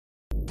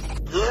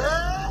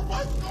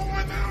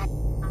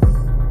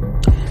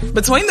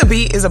Between the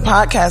Beat is a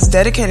podcast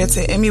dedicated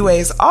to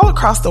MUAs all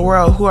across the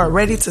world who are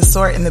ready to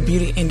soar in the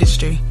beauty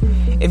industry.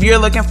 If you're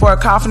looking for a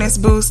confidence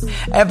boost,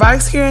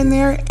 advice here and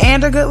there,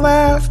 and a good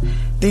laugh,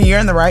 then you're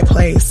in the right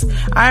place.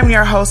 I am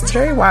your host,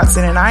 Terry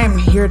Watson, and I am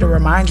here to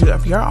remind you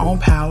of your own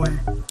power.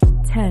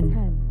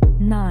 10,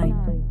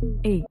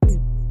 9, 8,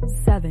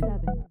 7,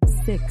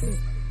 6,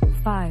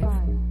 5,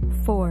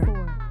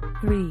 4,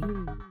 3,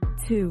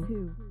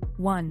 2,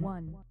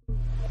 1,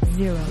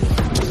 0.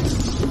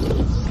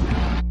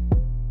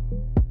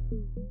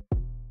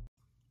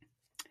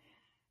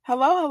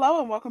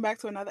 Hello, and welcome back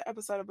to another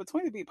episode of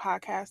Between the Beat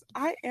podcast.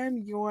 I am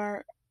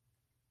your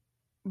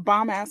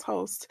bomb-ass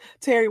host,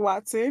 Terry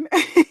Watson.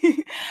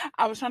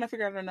 I was trying to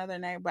figure out another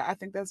name, but I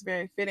think that's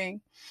very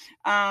fitting.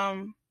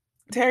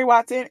 Terry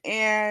Watson,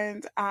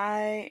 and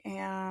I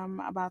am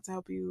about to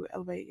help you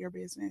elevate your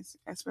business,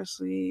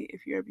 especially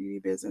if you're a beauty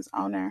business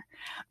owner.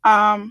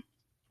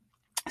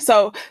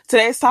 So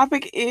today's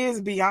topic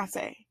is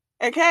Beyonce.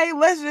 Okay,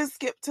 let's just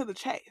skip to the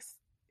chase.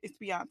 It's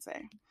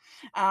Beyonce.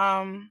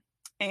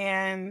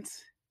 And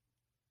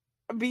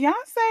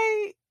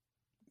Beyonce,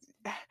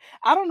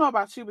 I don't know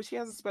about you, but she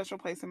has a special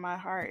place in my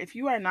heart. If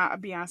you are not a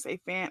Beyonce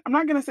fan, I'm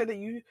not going to say that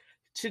you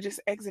should just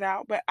exit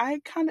out, but I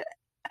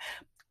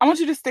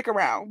want you to stick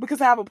around because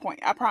I have a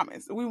point. I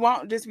promise. We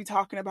won't just be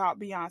talking about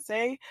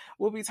Beyonce.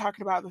 We'll be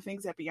talking about the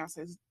things that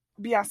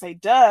Beyonce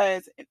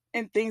does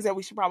and things that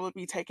we should probably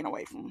be taking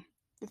away from,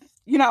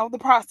 the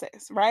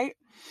process, right?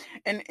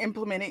 And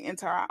implementing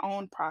into our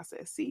own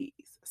processes.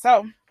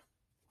 So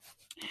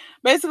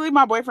basically,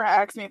 my boyfriend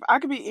asked me if I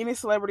could be any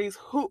celebrity,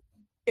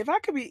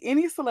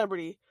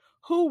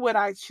 who would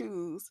I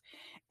choose?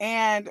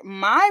 And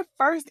my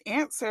first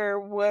answer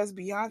was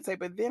Beyonce,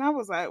 but then I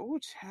was like, "Oh,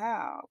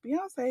 child,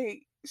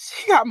 Beyonce,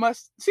 she got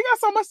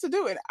so much to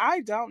do, and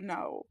I don't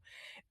know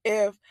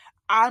if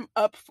I'm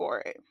up for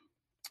it,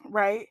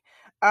 right?"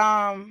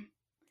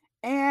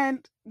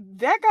 And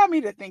that got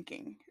me to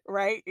thinking,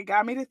 right? It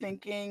got me to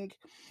thinking,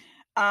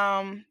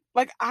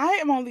 like I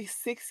am only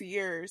 6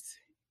 years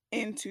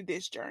into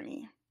this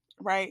journey,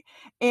 right?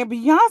 And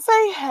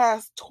Beyonce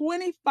has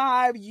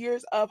 25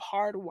 years of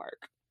hard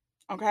work,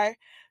 okay?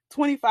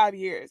 25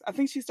 years. I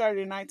think she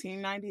started in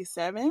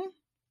 1997.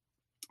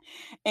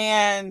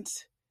 And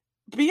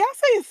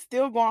Beyonce is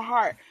still going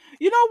hard.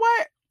 You know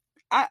what?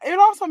 It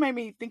also made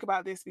me think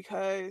about this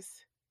because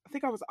I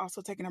think I was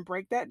also taking a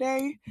break that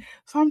day.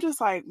 So I'm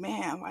just like,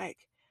 man, like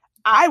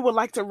I would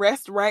like to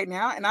rest right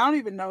now. And I don't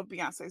even know if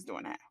Beyonce's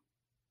doing that.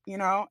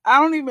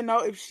 I don't even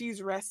know if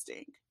she's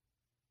resting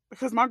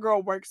because my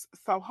girl works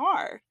so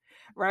hard,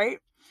 right?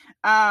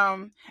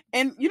 And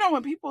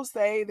when people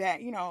say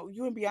that, you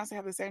and Beyonce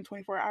have the same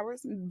 24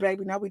 hours,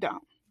 baby, no, we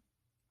don't.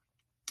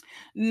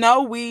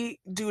 No, we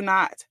do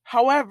not.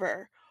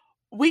 However,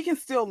 we can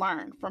still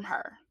learn from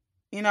her.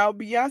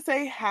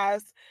 Beyonce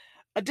has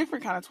a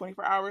different kind of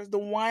 24 hours, the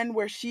one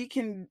where she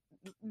can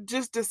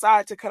just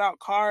decide to cut out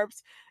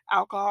carbs,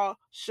 alcohol,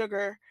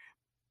 sugar,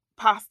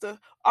 pasta,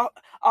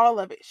 all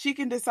of it. She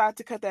can decide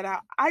to cut that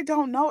out. I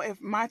don't know if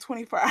my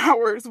 24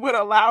 hours would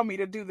allow me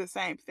to do the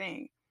same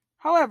thing.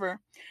 However,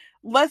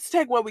 let's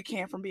take what we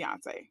can from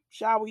Beyonce,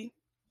 shall we?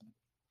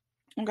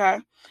 Okay.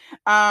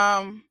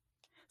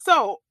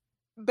 So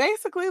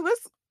basically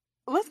let's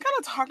kind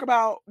of talk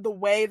about the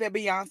way that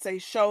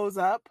Beyonce shows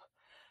up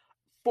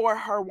for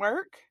her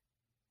work,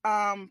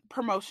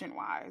 promotion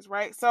wise,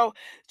 right? So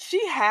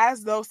she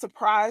has those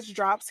surprise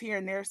drops here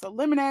and there. So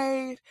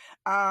Lemonade,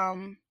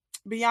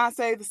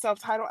 Beyonce, the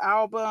self-titled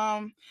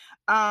album,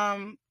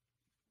 but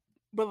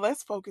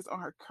let's focus on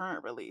her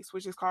current release,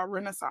 which is called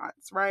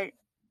Renaissance, right?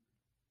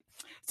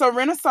 So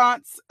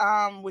Renaissance,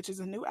 which is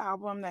a new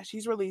album that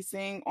she's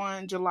releasing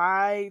on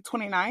July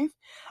 29th,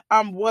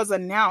 was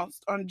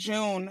announced on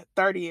June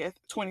 30th,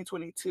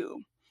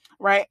 2022,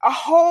 right? A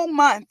whole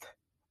month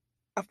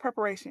of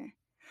preparation.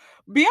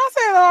 Beyonce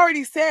had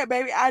already said,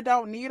 baby, I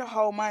don't need a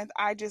whole month.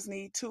 I just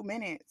need 2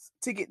 minutes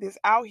to get this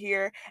out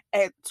here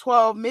at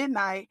 12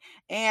 midnight.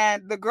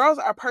 And the girls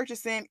are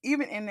purchasing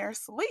even in their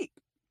sleep,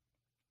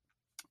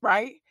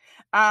 right?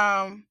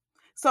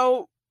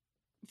 So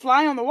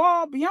fly on the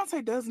wall,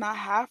 Beyonce does not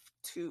have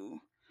to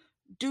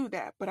do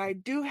that. But I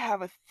do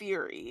have a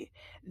theory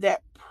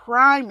that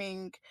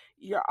priming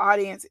your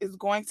audience is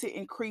going to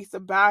increase the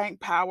buying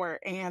power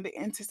and the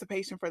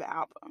anticipation for the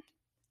album,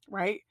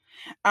 right?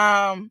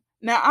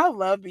 Now I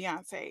love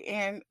Beyonce,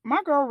 and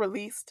my girl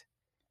released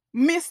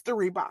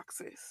mystery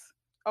boxes.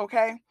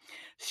 Okay,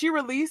 she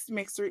released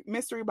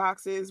mystery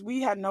boxes. We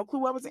had no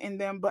clue what was in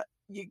them, but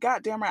you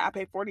goddamn right, I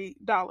paid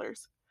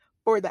 $40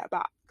 for that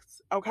box.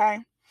 Okay,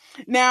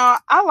 now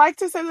I like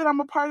to say that I'm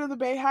a part of the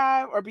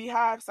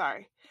Beehive.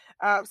 Sorry,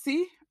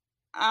 see.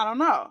 I don't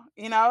know.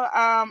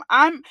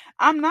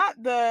 I'm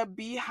not the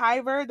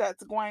beehiver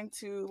that's going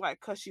to like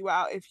cuss you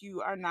out if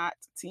you are not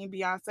Team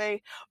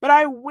Beyonce, but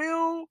I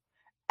will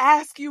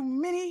ask you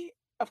many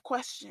of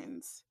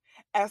questions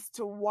as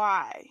to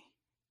why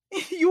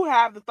you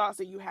have the thoughts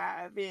that you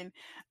have. And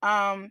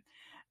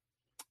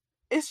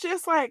it's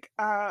just like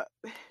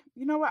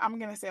you know what, I'm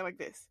gonna say it like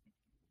this.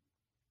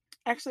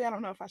 Actually, I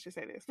don't know if I should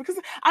say this because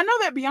I know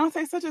that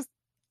Beyonce is such a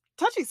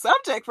touchy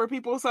subject for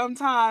people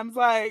sometimes.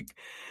 Like,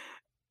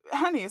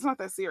 honey, it's not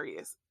that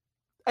serious.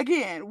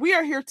 Again, we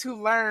are here to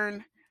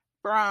learn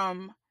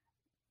from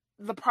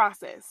the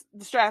process,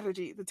 the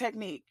strategy, the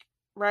technique,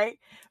 right?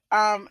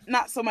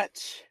 Not so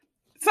much,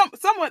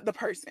 somewhat the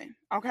person.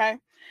 Okay,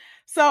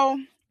 so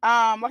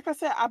like I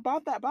said, I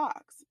bought that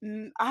box.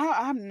 I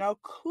have no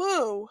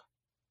clue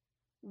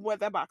what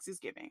that box is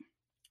giving,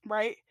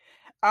 right?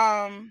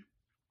 Um,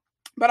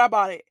 but I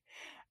bought it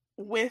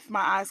with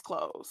my eyes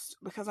closed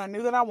because I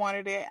knew that I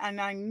wanted it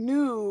and I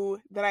knew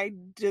that I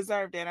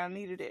deserved it. I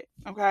needed it.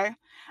 Okay.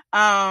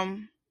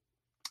 Um,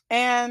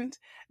 and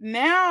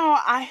now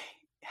I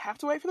have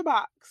to wait for the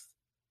box.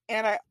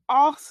 And I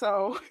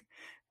also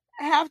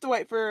have to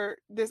wait for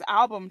this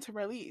album to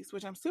release,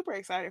 which I'm super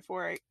excited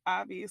for,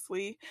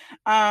 obviously.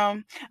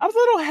 I was a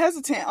little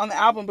hesitant on the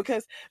album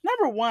because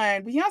number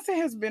one, Beyonce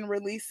has been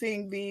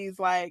releasing these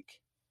like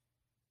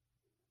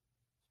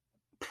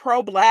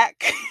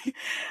pro-black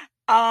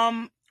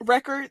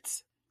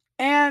records,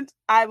 and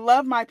I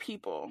love my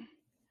people.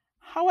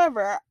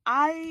 However,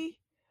 I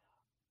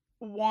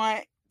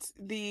want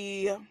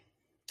the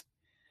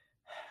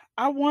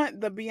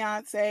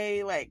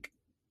Beyonce, like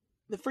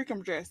the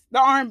Freakum Dress, the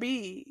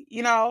R&B,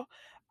 you know.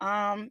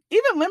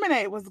 Even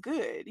Lemonade was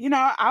good. You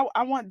know,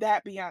 I want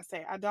that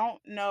Beyonce. I don't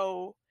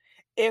know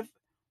if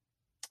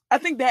I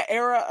think that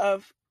era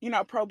of, you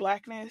know,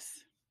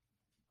 pro-blackness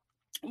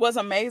was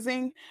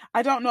amazing.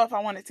 I don't know if I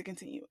want it to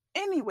continue.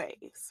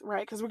 Anyways,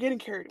 right? Because we're getting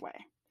carried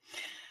away.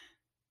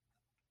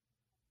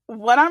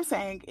 What I'm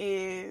saying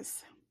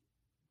is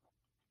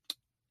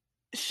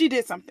she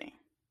did something.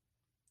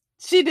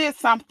 She did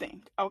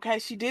something, okay?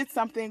 She did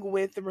something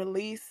with the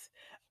release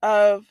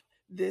of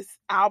this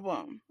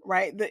album,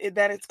 right?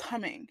 That it's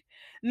coming.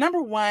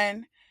 Number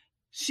one,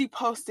 she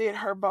posted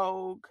her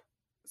Vogue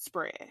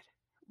spread,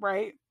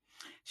 right?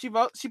 She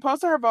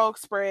posted her Vogue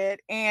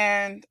spread,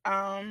 and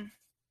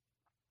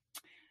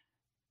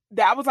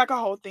that was like a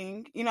whole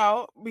thing. You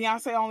know,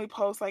 Beyonce only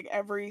posts like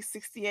every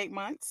 68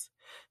 months.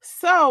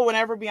 So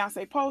whenever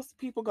Beyonce posts,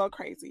 people go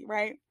crazy,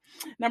 right?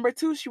 Number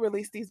two, she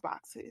released these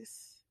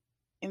boxes.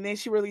 And then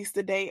she released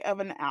the date of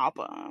an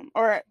album.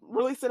 Or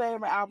released the date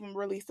of an album,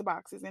 released the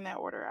boxes in that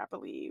order, I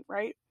believe,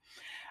 right?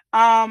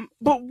 But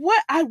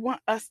what I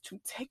want us to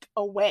take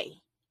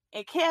away,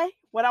 okay?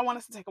 What I want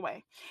us to take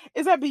away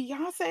is that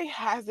Beyonce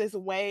has this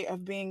way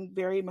of being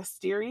very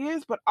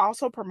mysterious, but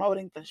also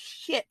promoting the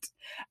shit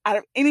out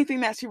of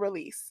anything that she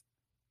releases,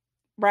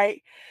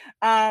 right?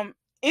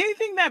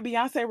 Anything that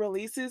Beyonce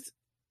releases,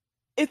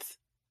 it's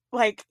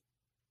like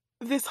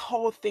this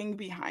whole thing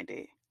behind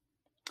it.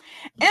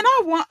 And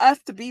I want us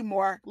to be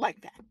more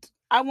like that.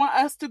 I want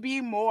us to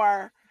be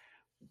more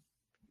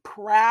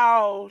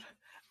proud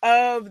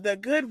of the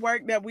good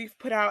work that we've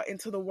put out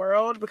into the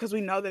world because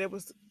we know that it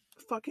was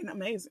fucking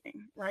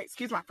amazing, right?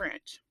 Excuse my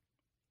French.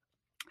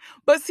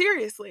 But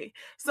seriously,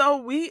 so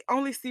we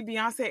only see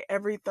Beyonce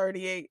every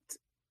 38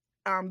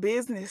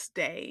 business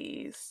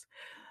days.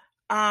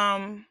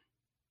 But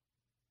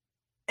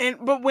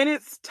when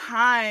it's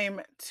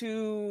time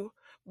to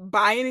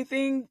buy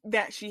anything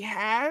that she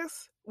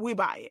has, we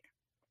buy it.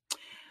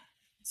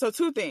 So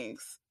two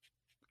things,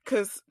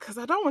 because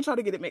I don't want y'all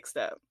to get it mixed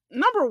up.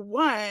 Number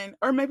one,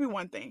 or maybe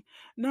one thing.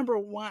 Number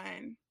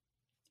one,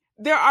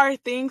 there are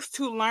things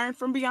to learn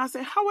from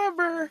Beyonce.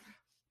 However,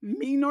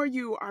 me nor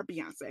you are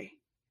Beyonce.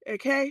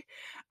 Okay?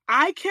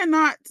 I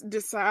cannot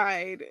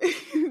decide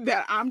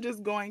that I'm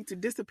just going to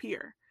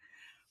disappear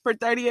for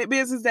 38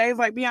 business days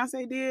like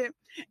Beyonce did,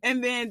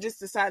 and then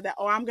just decide that,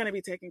 oh, I'm going to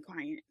be taking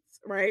clients,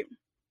 right?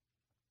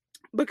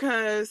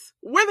 Because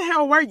where the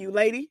hell were you,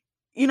 lady?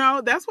 You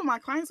know, that's what my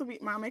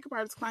makeup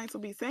artist clients will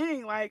be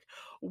saying, like,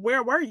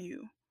 where were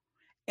you?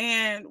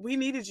 And we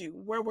needed you.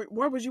 Where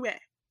was you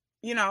at?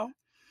 You know?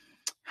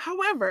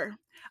 However,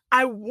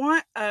 I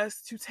want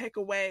us to take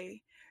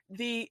away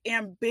the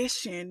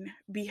ambition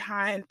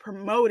behind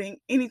promoting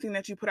anything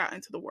that you put out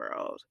into the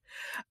world.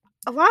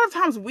 A lot of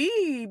times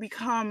we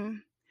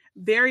become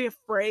very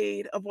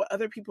afraid of what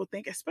other people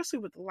think, especially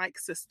with the like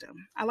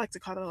system. I like to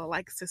call it a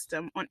like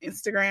system on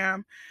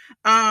Instagram.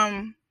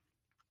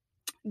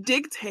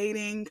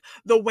 Dictating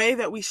the way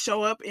that we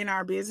show up in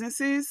our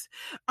businesses.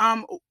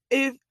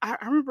 If I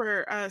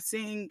remember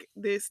seeing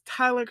this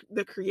Tyler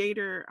the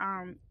Creator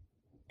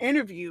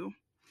interview,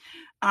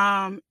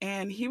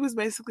 and he was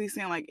basically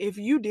saying, like, if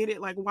you did it,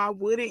 like, why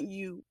wouldn't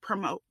you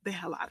promote the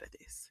hell out of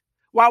this?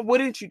 Why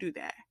wouldn't you do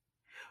that?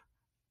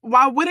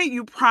 Why wouldn't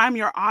you prime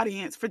your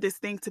audience for this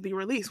thing to be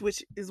released,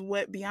 which is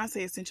what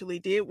Beyonce essentially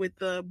did with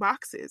the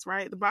boxes,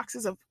 right? The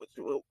boxes of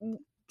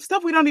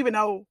stuff we don't even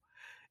know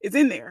is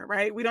in there,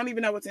 right? We don't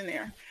even know what's in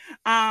there.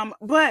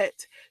 But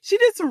she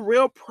did some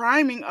real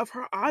priming of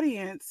her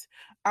audience,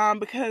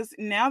 because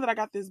now that I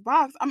got this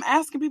box, I'm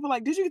asking people,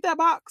 like, did you get that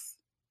box?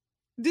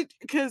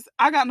 Because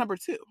I got number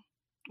 2.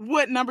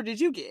 What number did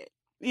you get?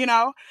 You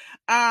know?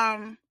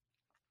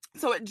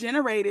 So it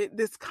generated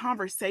this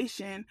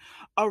conversation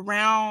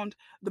around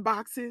the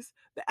boxes,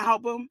 the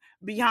album,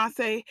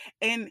 Beyonce,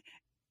 and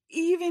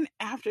even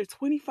after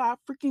 25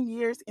 freaking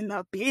years in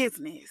the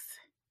business,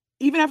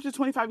 even after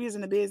 25 years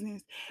in the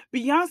business,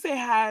 Beyonce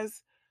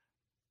has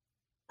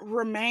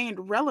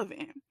remained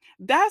relevant.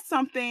 That's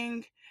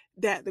something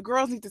that the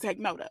girls need to take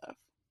note of,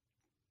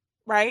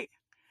 right?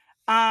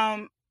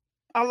 Um,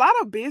 a lot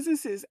of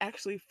businesses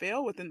actually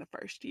fail within the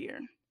first year.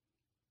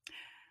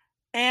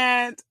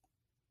 And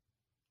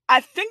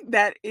I think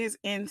that is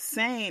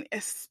insane,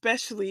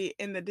 especially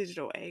in the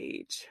digital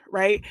age,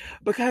 right?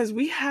 Because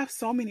we have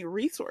so many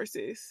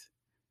resources,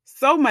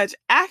 so much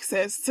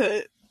access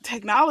to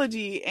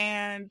technology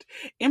and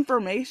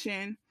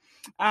information,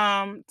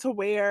 to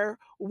where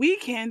we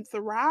can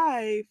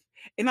thrive.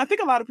 And I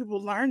think a lot of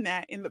people learned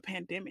that in the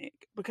pandemic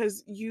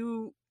because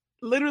you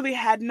literally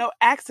had no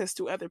access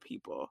to other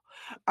people,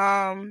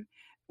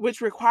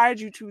 which required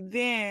you to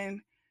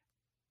then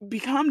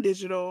become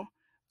digital,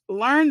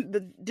 learn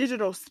the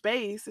digital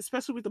space,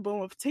 especially with the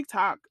boom of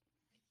TikTok,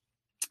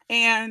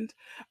 and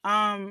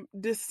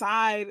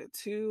decide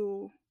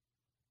to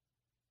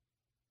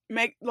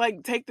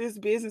take this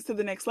business to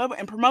the next level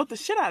and promote the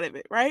shit out of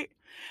it, right?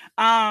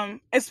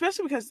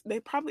 Especially because they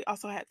probably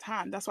also had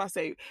time. That's why I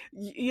say,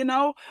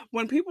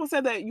 when people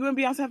say that you and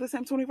Beyonce have the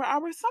same 24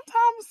 hours,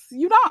 sometimes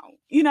you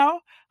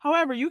don't.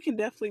 However, you can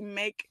definitely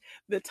make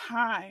the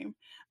time,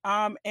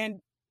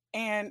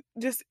 and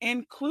just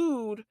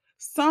include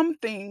some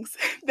things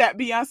that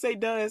Beyonce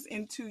does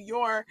into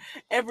your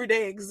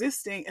everyday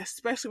existing,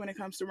 especially when it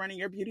comes to running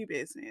your beauty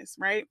business,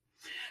 right?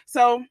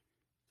 So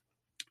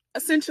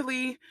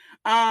essentially,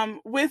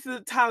 with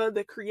the Tyler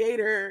the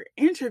Creator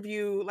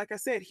interview, like I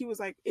said, he was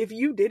like, if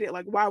you did it,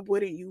 like, why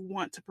wouldn't you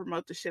want to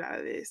promote the shit out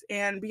of this?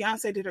 And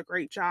Beyonce did a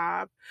great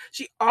job.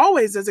 She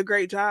always does a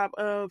great job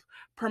of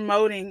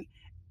promoting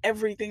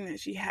everything that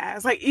she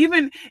has. Like,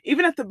 even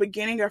at the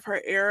beginning of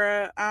her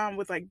era,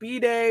 with like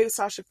B-Day,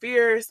 Sasha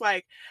Fierce,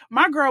 like,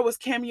 my girl was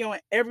cameoing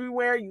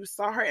everywhere. You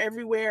saw her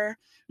everywhere.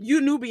 You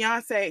knew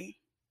Beyonce,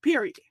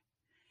 period.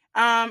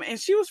 And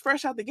she was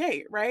fresh out the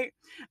gate, right?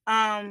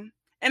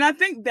 And I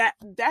think that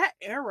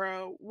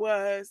era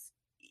was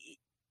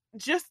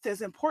just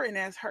as important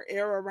as her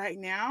era right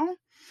now,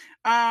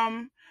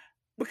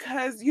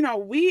 because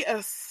we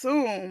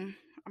assume,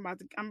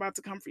 I'm about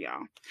to come for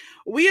y'all.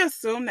 We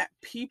assume that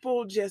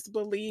people just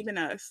believe in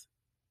us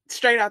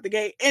straight out the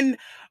gate, and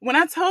when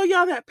I tell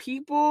y'all that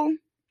people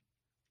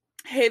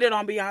hated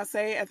on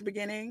Beyonce at the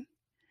beginning,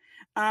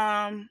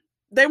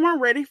 they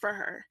weren't ready for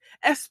her,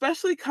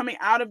 especially coming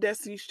out of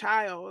Destiny's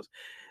Child.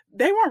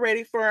 They weren't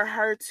ready for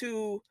her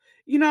to,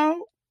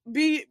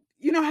 be,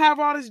 have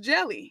all this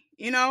jelly,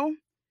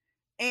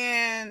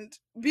 and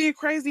being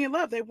crazy in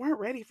love. They weren't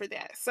ready for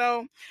that.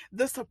 So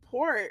the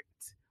support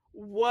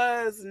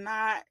was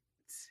not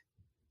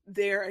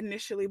there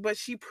initially, but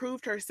she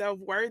proved herself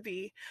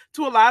worthy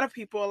to a lot of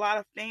people, a lot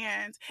of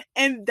fans.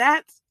 And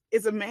that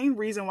is the main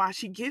reason why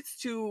she gets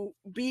to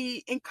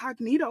be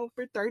incognito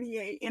for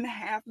 38 and a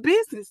half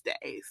business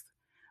days.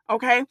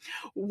 Okay.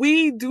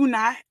 We do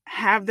not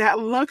have that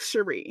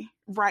luxury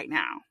right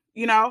now.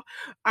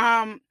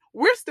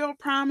 We're still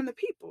priming the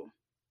people.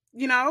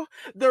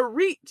 The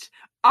reach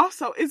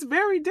also is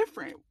very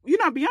different.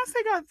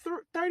 Beyonce got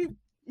 30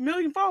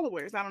 million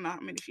followers. I don't know how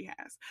many she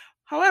has.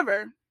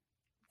 However,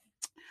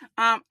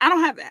 I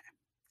don't have that.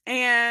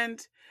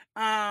 And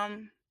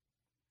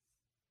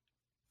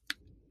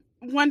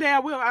one day I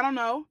will. I don't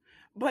know.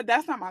 But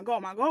that's not my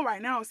goal. My goal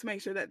right now is to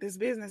make sure that this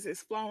business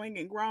is flowing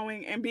and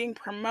growing and being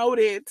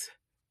promoted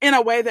in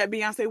a way that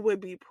Beyonce would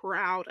be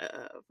proud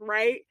of,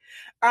 right?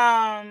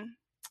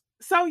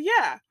 So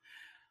yeah,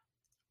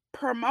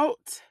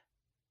 promote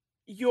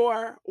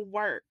your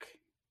work.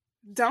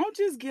 Don't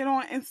just get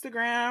on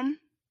Instagram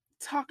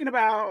talking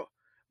about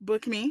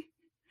book me.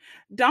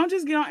 Don't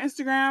just get on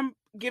Instagram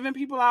giving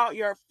people out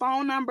your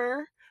phone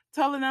number,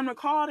 telling them to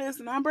call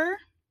this number.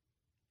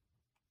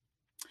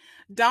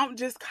 Don't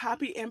just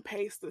copy and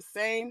paste the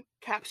same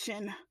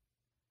caption.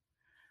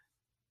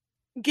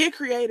 Get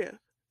creative.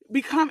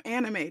 Become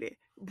animated.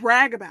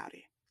 Brag about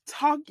it.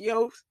 Talk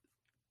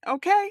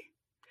okay?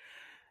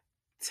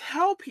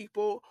 Tell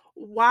people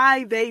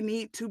why they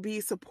need to be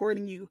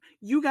supporting you.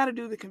 You got to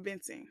do the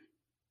convincing.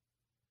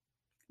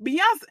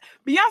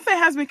 Beyonce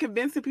has been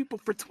convincing people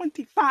for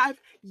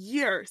 25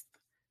 years.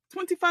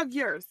 25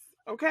 years,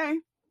 okay?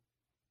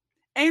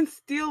 And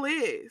still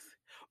is.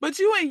 But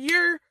you in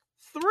year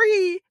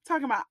 3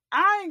 talking about,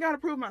 I ain't got to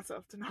prove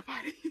myself to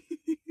nobody.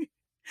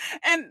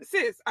 And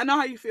sis, I know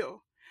how you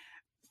feel.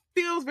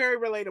 Feels very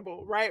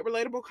relatable, right?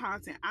 Relatable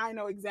content. I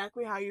know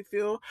exactly how you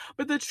feel.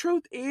 But the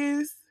truth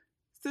is,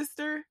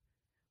 sister,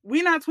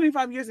 we not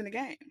 25 years in the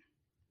game.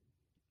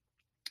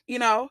 You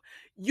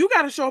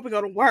got to show up and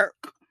go to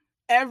work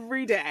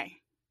every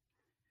day,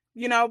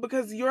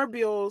 because your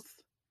bills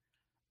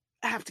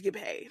have to get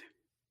paid.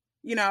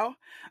 You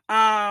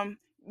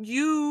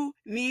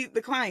need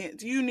the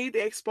clients, you need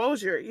the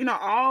exposure,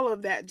 all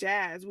of that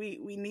jazz. We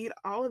need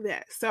all of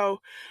that.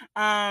 So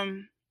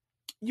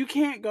you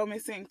can't go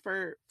missing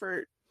for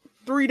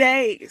 3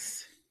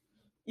 days.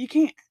 You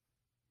can't.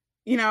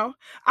 You know,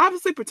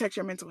 obviously protect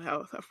your mental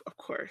health, of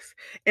course.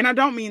 And I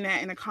don't mean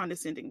that in a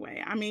condescending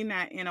way. I mean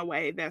that in a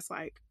way that's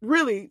like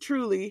really,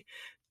 truly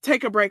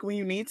take a break when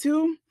you need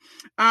to.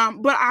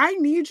 But I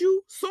need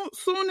you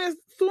soon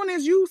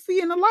as you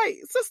see in the light,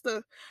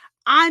 sister.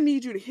 I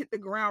need you to hit the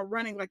ground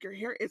running like your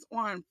hair is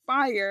on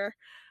fire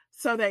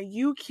so that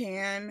you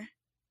can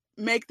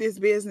make this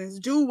business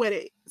do what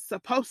it's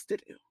supposed to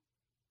do,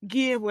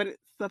 give what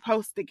it's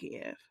supposed to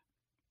give,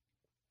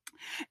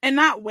 and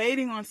not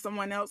waiting on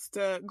someone else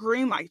to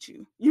green light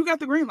you. You got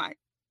the green light.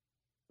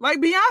 Like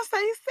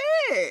Beyonce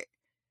said,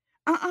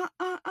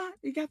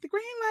 you got the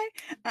green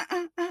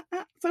light.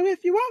 So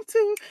if you want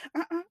to,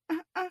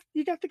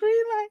 you got the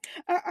green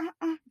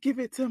light. Give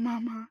it to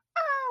mama.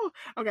 Oh,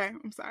 okay.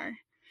 I'm sorry,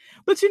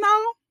 but you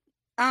know,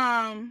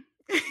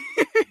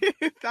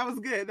 that was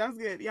good. That was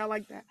good. Y'all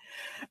like that?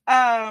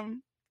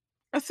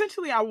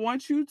 Essentially, I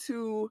want you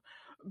to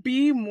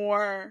be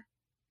more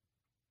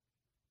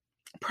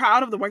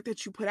proud of the work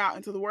that you put out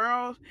into the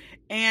world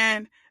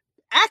and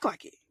act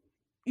like it.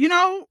 You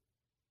know,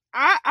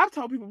 I've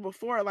told people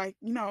before, like,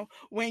 you know,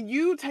 when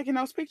you taking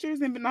those pictures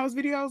and those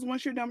videos,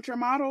 once you're done with your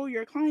model,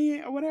 your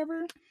client or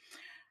whatever,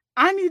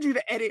 I need you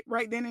to edit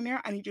right then and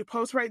there. I need you to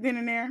post right then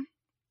and there.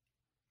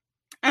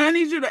 And I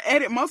need you to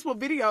edit multiple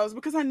videos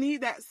because I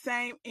need that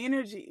same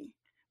energy.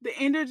 The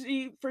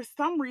energy, for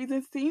some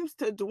reason, seems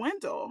to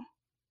dwindle.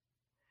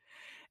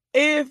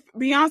 If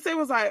Beyonce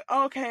was like,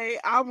 okay,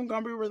 album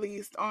gonna be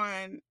released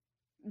on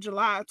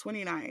July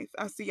 29th,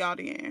 I see y'all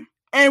then.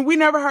 And we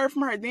never heard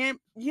from her then,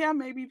 yeah,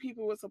 maybe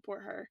people would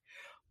support her.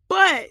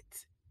 But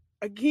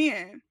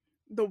again,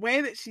 the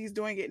way that she's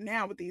doing it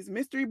now with these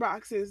mystery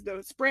boxes,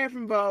 the spread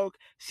from Vogue,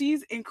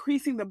 she's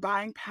increasing the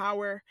buying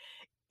power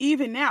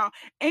even now.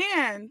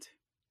 And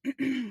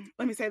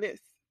let me say this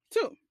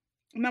too.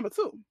 Number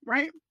two,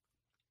 right?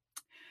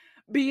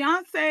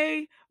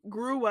 Beyonce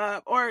grew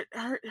up, or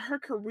her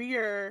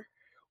career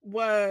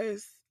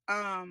was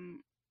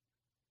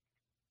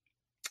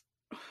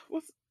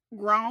what's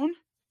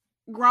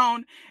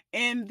grown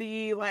in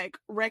the like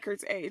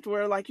records age,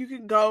 where like you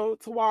could go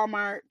to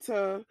Walmart,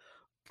 to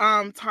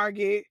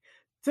Target,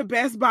 to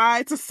Best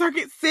Buy, to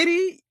Circuit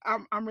City.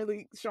 I'm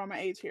really showing my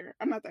age here.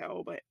 I'm not that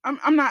old, but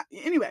I'm not.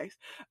 Anyways,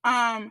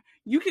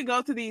 you could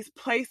go to these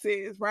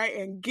places, right,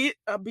 and get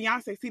a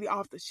Beyonce CD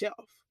off the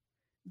shelf.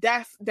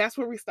 That's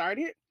where we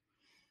started.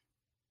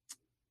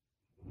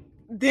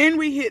 Then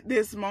we hit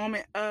this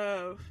moment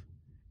of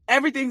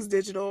everything's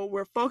digital.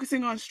 We're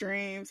focusing on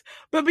streams,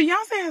 but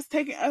Beyonce has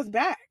taken us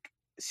back.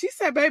 She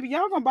said, "Baby,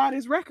 y'all gonna buy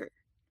this record,"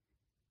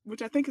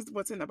 which I think is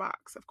what's in the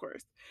box, of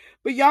course.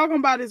 But y'all gonna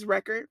buy this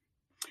record,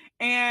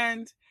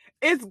 and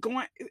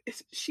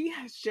she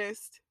has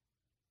just.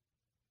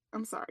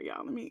 I'm sorry,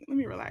 y'all. Let me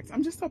relax.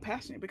 I'm just so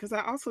passionate because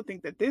I also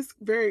think that this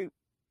very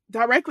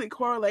directly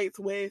correlates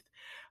with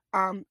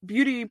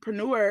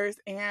beautypreneurs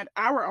and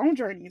our own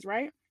journeys,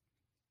 right?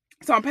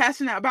 So I'm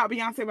passionate about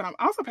Beyonce, but I'm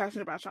also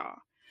passionate about y'all.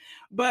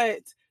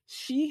 But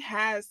she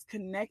has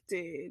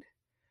connected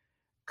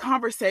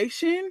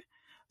conversation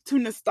to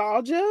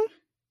nostalgia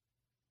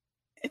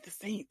at the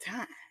same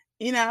time,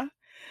 you know?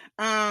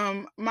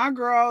 My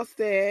girl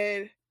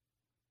said,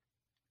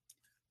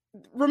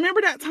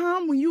 remember that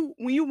time when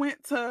you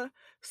went to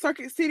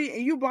Circuit City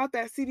and you bought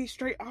that CD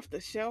straight off the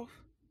shelf,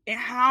 and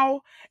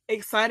how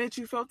excited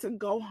you felt to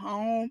go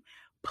home,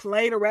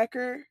 play the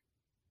record?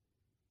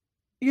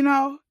 You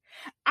know,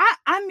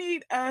 I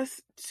need us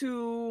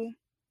to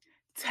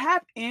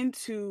tap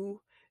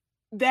into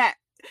that,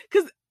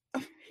 because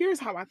here's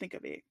how I think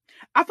of it.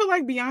 I feel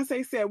like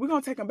Beyonce said we're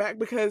gonna take them back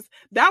because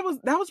that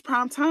was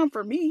prime time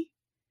for me.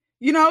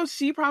 You know,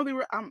 she probably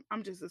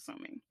I'm just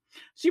assuming.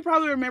 She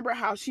probably remembered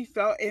how she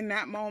felt in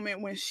that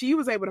moment when she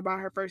was able to buy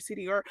her first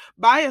CD, or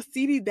buy a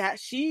CD that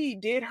she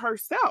did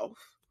herself,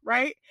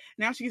 right?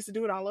 Now she gets to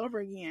do it all over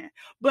again.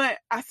 But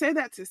I say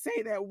that to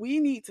say that we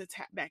need to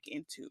tap back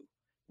into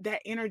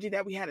that energy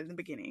that we had in the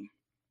beginning.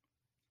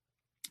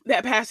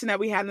 That passion that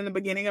we had in the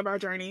beginning of our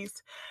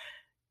journeys.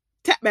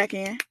 Tap back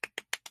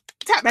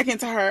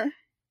into her,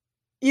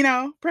 you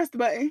know, press the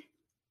button.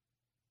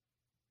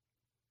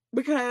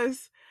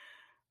 Because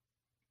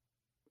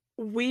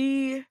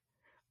we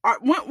are,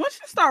 once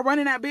you start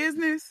running that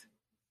business,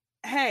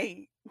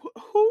 hey,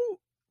 who,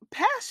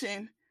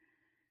 passion,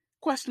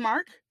 question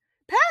mark,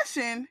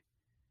 passion,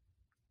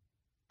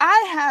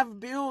 I have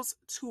bills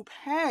to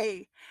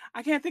pay.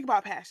 I can't think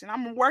about passion.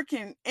 I'm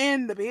working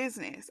in the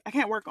business. I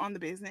can't work on the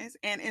business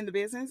and in the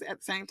business at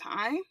the same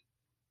time.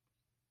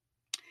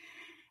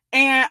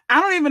 And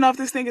I don't even know if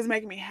this thing is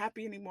making me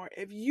happy anymore.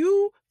 If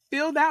you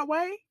feel that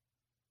way,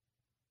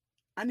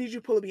 I need you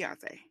to pull a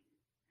Beyonce.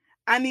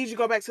 I need you to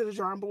go back to the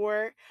drawing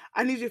board.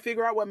 I need you to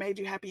figure out what made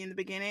you happy in the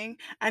beginning.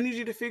 I need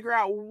you to figure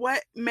out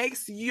what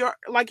makes your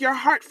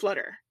heart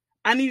flutter.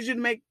 I need you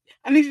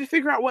to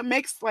figure out what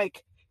makes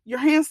like your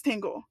hands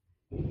tingle.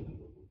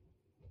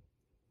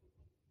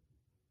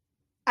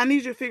 I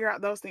need you to figure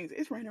out those things.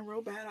 It's raining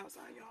real bad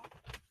outside, y'all.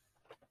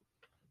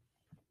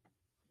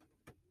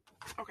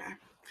 Okay.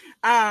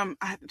 I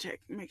have to check,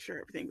 make sure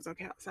everything's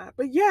okay outside.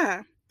 But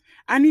yeah,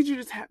 I need you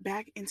to tap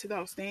back into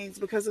those things,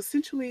 because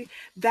essentially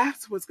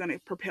that's what's going to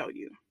propel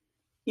you.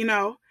 You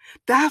know,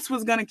 that's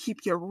what's going to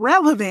keep you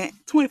relevant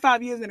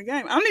 25 years in the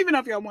game. I don't even know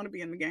if y'all want to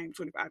be in the game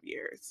 25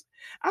 years.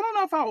 I don't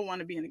know if I would want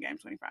to be in the game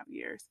 25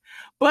 years.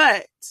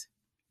 But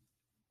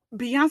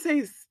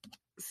Beyonce's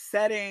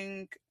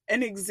setting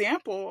an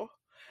example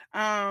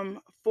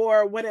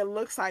for what it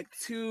looks like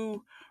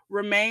to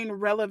remain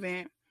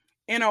relevant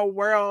in a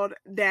world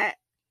that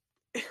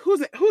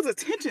whose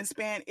attention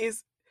span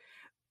is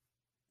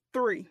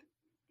 3.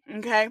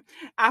 Okay,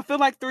 I feel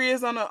like 3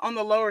 is on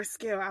the lower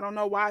scale. I don't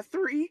know why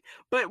 3,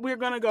 but we're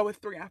gonna go with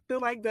 3. I feel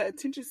like the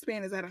attention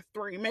span is at a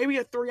 3, maybe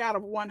a 3 out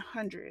of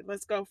 100.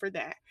 Let's go for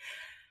that.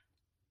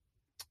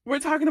 We're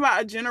talking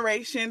about a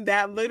generation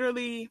that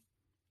literally,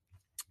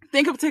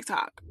 think of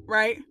TikTok,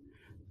 right?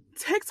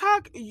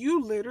 TikTok,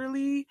 you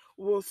literally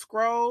will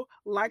scroll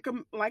like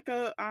a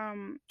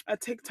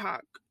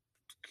TikTok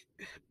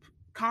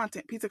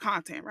piece of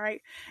content,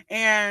 right?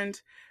 And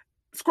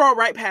scroll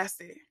right past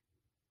it.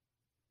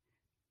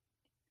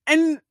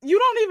 And you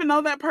don't even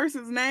know that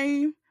person's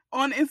name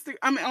on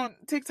on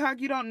TikTok.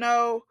 You don't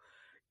know.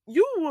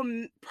 You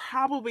will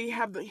probably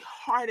have the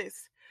hardest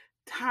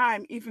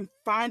time even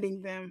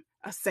finding them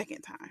a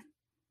second time.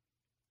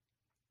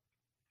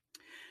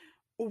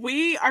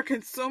 We are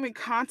consuming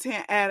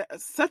content at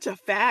such a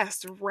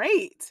fast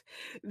rate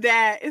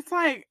that it's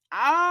like,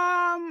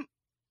 I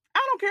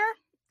don't care,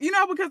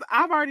 because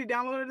I've already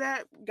downloaded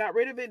that, got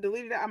rid of it,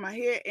 deleted it out of my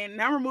head, and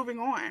now we're moving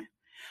on.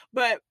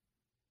 But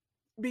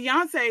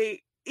Beyonce,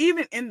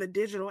 even in the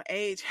digital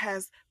age,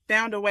 has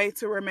found a way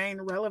to remain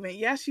relevant.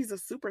 Yes, she's a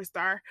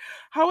superstar.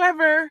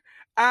 However,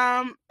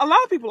 a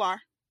lot of people are.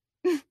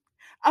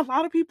 A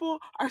lot of people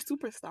are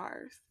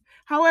superstars.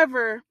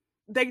 However,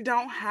 they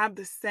don't have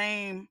the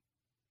same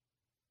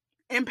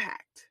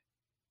impact.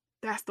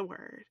 That's the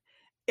word.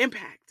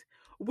 Impact.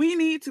 We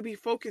need to be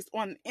focused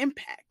on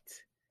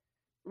impact,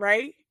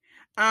 right?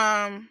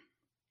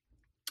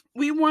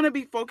 We want to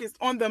be focused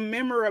on the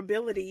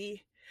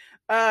memorability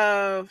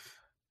of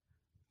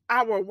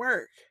our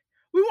work.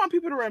 We want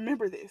people to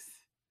remember this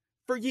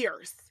for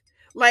years.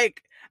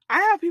 Like,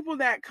 I have people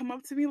that come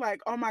up to me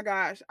like, oh my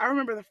gosh, I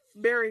remember the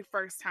very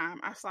first time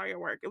I saw your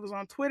work. It was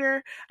on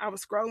Twitter. I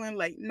was scrolling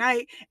late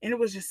night and it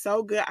was just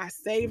so good. I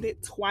saved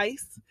it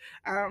twice.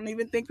 I don't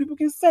even think people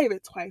can save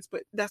it twice,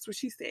 but that's what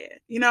she said,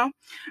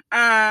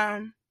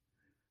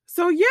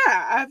 So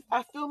yeah,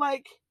 I feel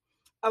like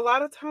a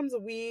lot of times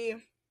we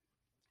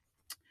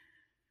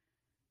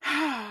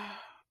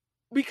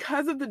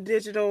because of the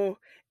digital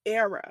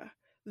era,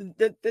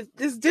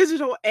 this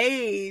digital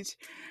age,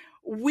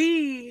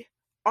 we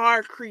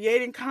are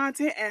creating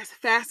content as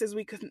fast as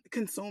we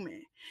consume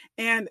it.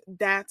 And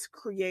that's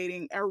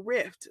creating a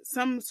rift,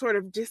 some sort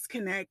of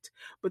disconnect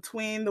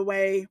between the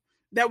way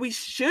that we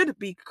should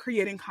be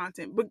creating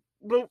content, but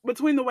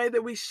between the way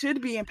that we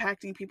should be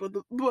impacting people,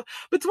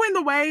 between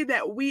the way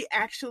that we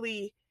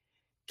actually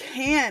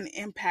can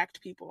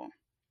impact people,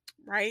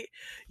 right?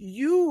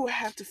 You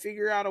have to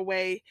figure out a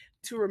way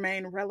to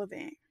remain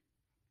relevant.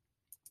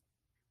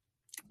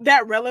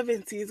 That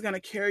relevancy is going to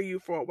carry you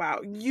for a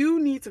while.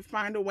 You need to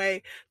find a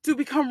way to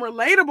become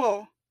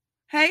relatable.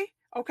 Hey,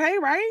 okay,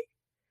 right?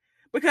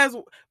 Because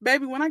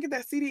baby, when I get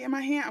that CD in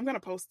my hand, I'm going to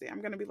post it.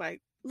 I'm going to be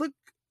like, look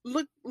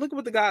what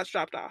the guys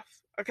dropped off.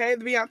 Okay,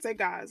 the Beyonce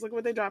guys, look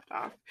what they dropped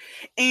off.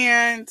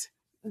 And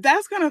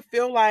that's going to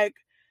feel like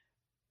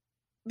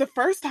the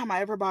first time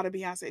I ever bought a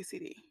Beyonce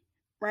CD,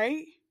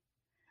 right?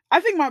 I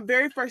think my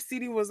very first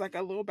CD was like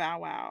a Lil Bow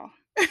Wow.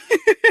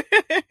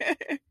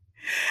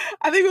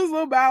 I think it was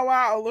Lil Bow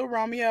Wow or Lil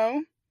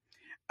Romeo.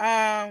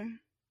 And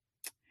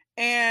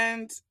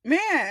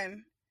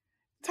man,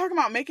 talking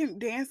about making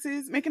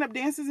up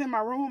dances in my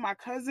room with my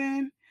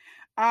cousin.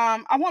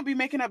 I won't be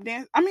making up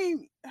dance. I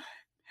mean,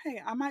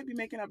 hey, I might be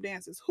making up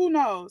dances. Who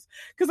knows?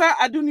 Because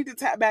I do need to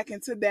tap back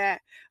into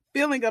that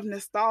feeling of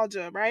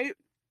nostalgia, right?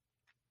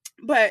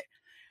 But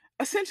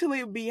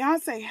essentially,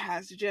 Beyonce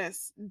has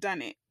just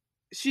done it.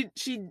 She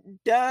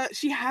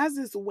has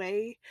this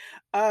way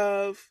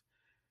of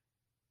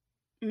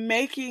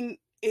making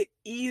it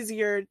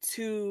easier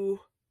to,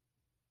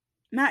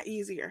 not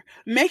easier,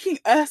 making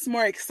us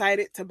more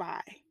excited to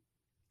buy.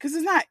 Because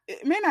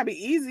it may not be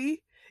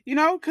easy,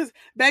 because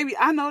baby,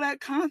 I know that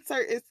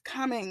concert is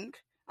coming.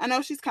 I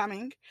know she's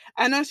coming.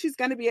 I know she's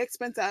going to be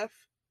expensive,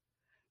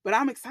 but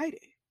I'm excited.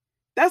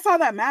 That's all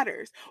that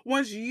matters.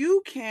 Once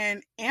you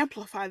can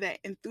amplify that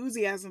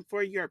enthusiasm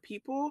for your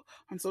people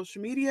on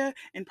social media,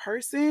 in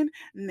person,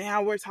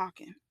 now we're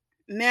talking.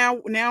 Now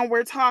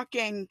we're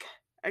talking,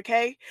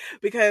 okay?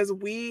 Because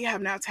we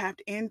have now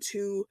tapped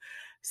into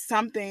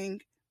something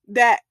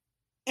that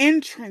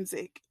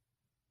intrinsic,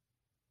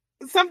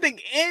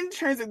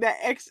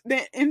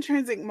 that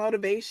intrinsic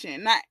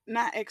motivation,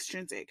 not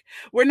extrinsic.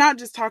 We're not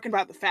just talking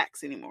about the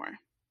facts anymore.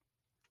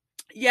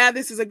 Yeah,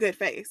 this is a good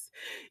face.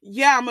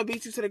 Yeah, I'm gonna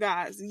beat you to the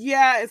guys.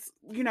 Yeah, it's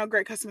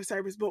great customer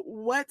service, but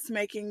what's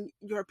making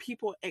your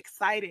people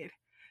excited?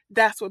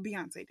 That's what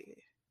Beyonce did.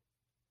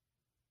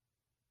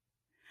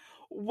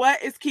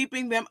 What is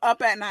keeping them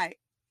up at night?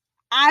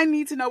 I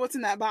need to know what's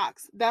in that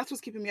box. That's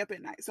what's keeping me up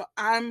at night. So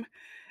I'm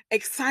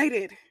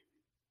excited.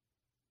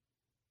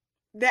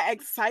 That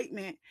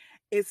excitement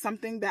is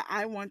something that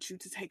I want you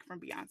to take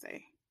from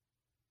Beyonce.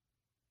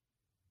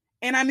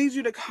 And I need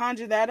you to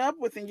conjure that up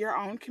within your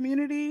own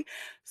community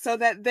so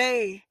that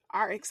they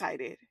are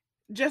excited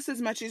just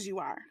as much as you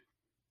are.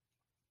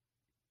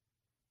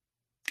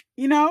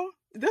 You know,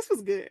 this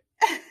was good.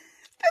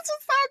 This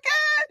was so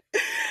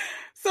good.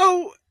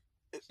 So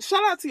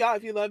shout out to y'all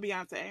if you love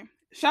Beyonce.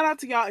 Shout out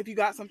to y'all if you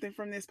got something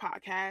from this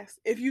podcast.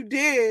 If you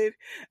did,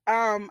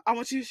 I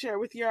want you to share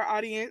with your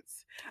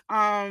audience.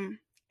 And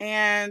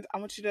I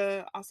want you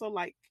to also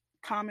like,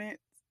 comment,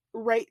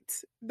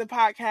 rate the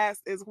podcast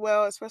as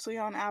well, especially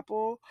on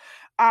Apple.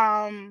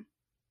 Yeah,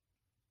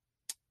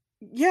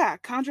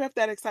 conjure up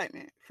that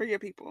excitement for your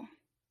people.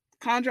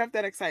 Conjure up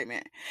that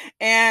excitement.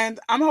 And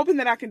I'm hoping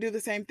that I can do the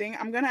same thing.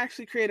 I'm going to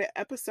actually create an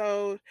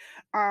episode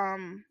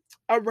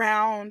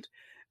around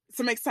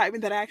some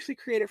excitement that I actually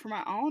created for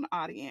my own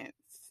audience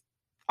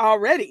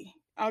already.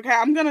 Okay,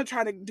 I'm going to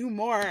try to do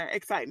more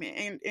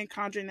excitement and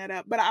conjuring that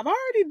up. But I've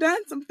already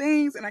done some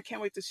things, and I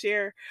can't wait to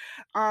share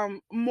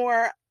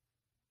more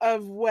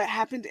of what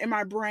happened in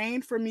my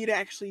brain for me to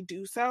actually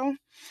do so.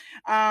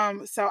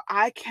 So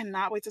I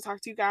cannot wait to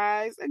talk to you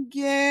guys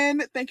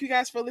again. Thank you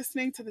guys for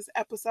listening to this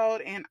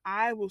episode, and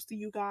I will see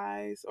you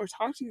guys or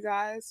talk to you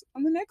guys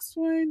on the next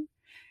one.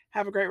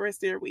 Have a great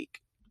rest of your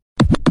week.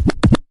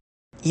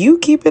 You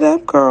keep it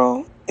up,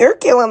 girl. You're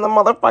killing the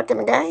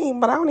motherfucking game,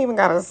 but I don't even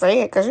gotta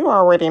say it because you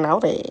already know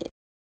that.